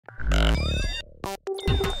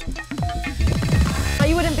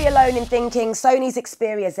alone in thinking Sony's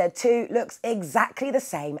Xperia Z2 looks exactly the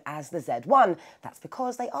same as the Z1. That's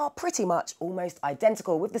because they are pretty much almost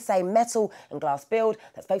identical, with the same metal and glass build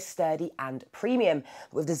that's both sturdy and premium.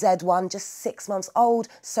 But with the Z1 just 6 months old,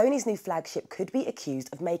 Sony's new flagship could be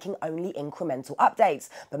accused of making only incremental updates.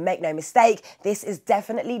 But make no mistake, this is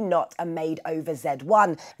definitely not a made-over Z1,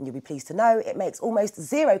 and you'll be pleased to know it makes almost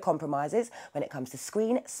zero compromises when it comes to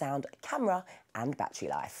screen, sound, camera and battery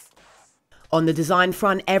life. On the design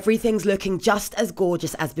front, everything's looking just as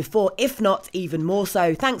gorgeous as before, if not even more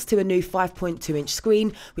so, thanks to a new 5.2-inch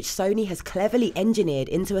screen, which Sony has cleverly engineered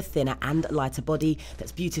into a thinner and lighter body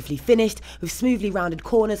that's beautifully finished, with smoothly rounded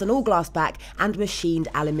corners, an all-glass back and machined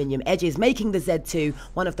aluminium edges, making the Z2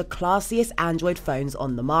 one of the classiest Android phones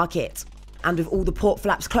on the market. And with all the port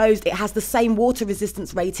flaps closed, it has the same water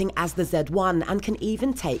resistance rating as the Z1 and can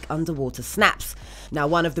even take underwater snaps. Now,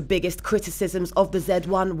 one of the biggest criticisms of the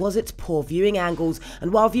Z1 was its poor viewing angles,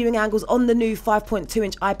 and while viewing angles on the new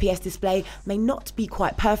 5.2-inch IPS display may not be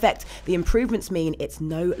quite perfect, the improvements mean it's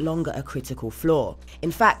no longer a critical flaw. In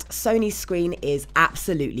fact, Sony's screen is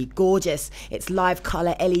absolutely gorgeous. Its live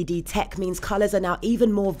colour LED tech means colours are now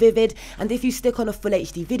even more vivid, and if you stick on a full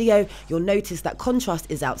HD video, you'll notice that contrast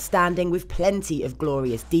is outstanding with plenty of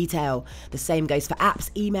glorious detail. The same goes for apps,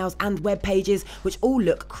 emails and web pages, which all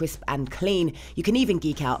look crisp and clean. You can even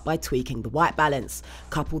geek out by tweaking the white balance.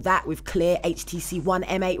 Couple that with clear HTC One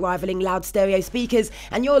M8 rivaling loud stereo speakers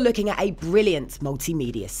and you're looking at a brilliant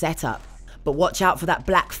multimedia setup. But watch out for that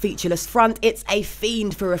black featureless front. It's a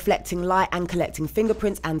fiend for reflecting light and collecting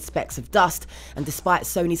fingerprints and specks of dust. And despite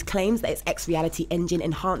Sony's claims that its X-Reality engine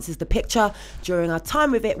enhances the picture, during our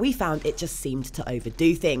time with it we found it just seemed to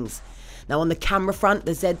overdo things. Now, on the camera front,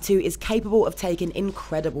 the Z2 is capable of taking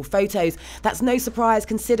incredible photos. That's no surprise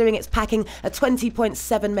considering it's packing a 20.7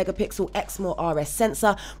 megapixel Exmor RS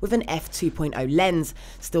sensor with an f2.0 lens.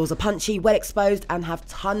 Stills are punchy, well exposed and have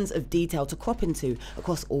tons of detail to crop into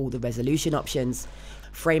across all the resolution options.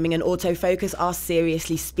 Framing and autofocus are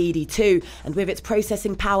seriously speedy too, and with its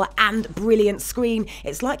processing power and brilliant screen,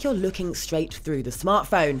 it's like you're looking straight through the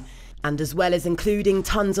smartphone. And as well as including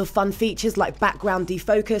tons of fun features like background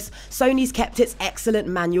defocus, Sony's kept its excellent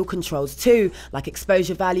manual controls too, like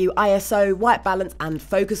exposure value, ISO, white balance and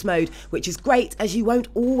focus mode, which is great as you won't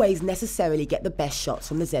always necessarily get the best shots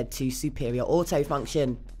from the Z2's superior auto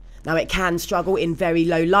function. Now, it can struggle in very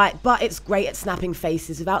low light, but it's great at snapping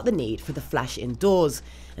faces without the need for the flash indoors.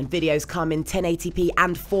 And videos come in 1080p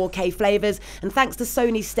and 4K flavours, and thanks to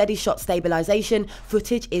Sony's steady shot stabilisation,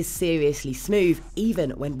 footage is seriously smooth,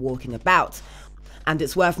 even when walking about. And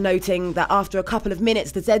it's worth noting that after a couple of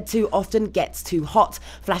minutes, the Z2 often gets too hot,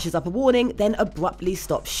 flashes up a warning, then abruptly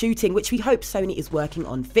stops shooting, which we hope Sony is working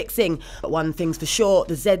on fixing. But one thing's for sure,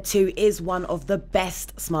 the Z2 is one of the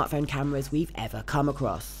best smartphone cameras we've ever come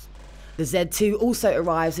across. The Z2 also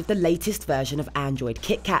arrives with the latest version of Android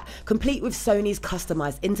KitKat, complete with Sony's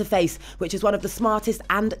customised interface, which is one of the smartest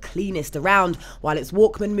and cleanest around, while its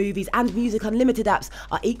Walkman, Movies and Music Unlimited apps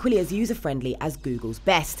are equally as user-friendly as Google's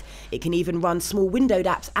Best. It can even run small windowed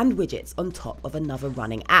apps and widgets on top of another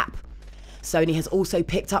running app. Sony has also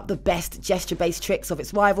picked up the best gesture-based tricks of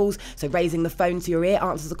its rivals, so raising the phone to your ear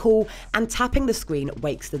answers a call, and tapping the screen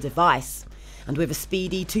wakes the device. And with a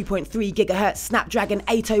speedy 2.3 GHz Snapdragon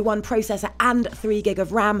 801 processor and 3 GB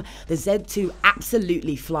of RAM, the Z2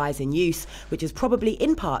 absolutely flies in use, which is probably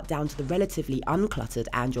in part down to the relatively uncluttered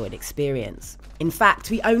Android experience. In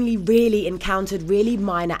fact, we only really encountered really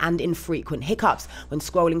minor and infrequent hiccups when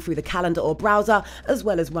scrolling through the calendar or browser, as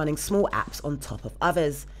well as running small apps on top of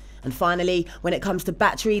others. And finally, when it comes to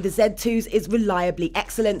battery, the Z2's is reliably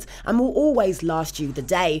excellent and will always last you the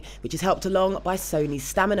day, which is helped along by Sony's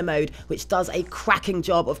stamina mode, which does a cracking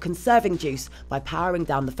job of conserving juice by powering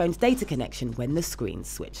down the phone's data connection when the screen's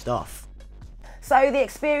switched off. So the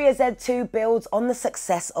Xperia Z2 builds on the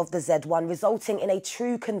success of the Z1, resulting in a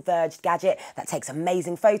true converged gadget that takes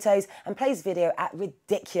amazing photos and plays video at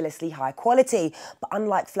ridiculously high quality. But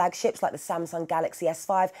unlike flagships like the Samsung Galaxy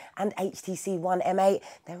S5 and HTC One M8,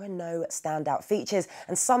 there are no standout features,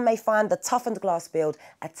 and some may find the toughened glass build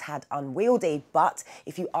a tad unwieldy. But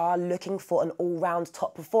if you are looking for an all-round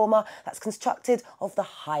top performer that's constructed of the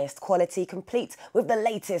highest quality, complete with the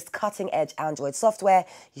latest cutting-edge Android software,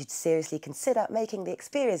 you'd seriously consider making the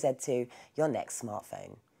Xperia Z2 your next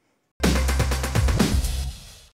smartphone.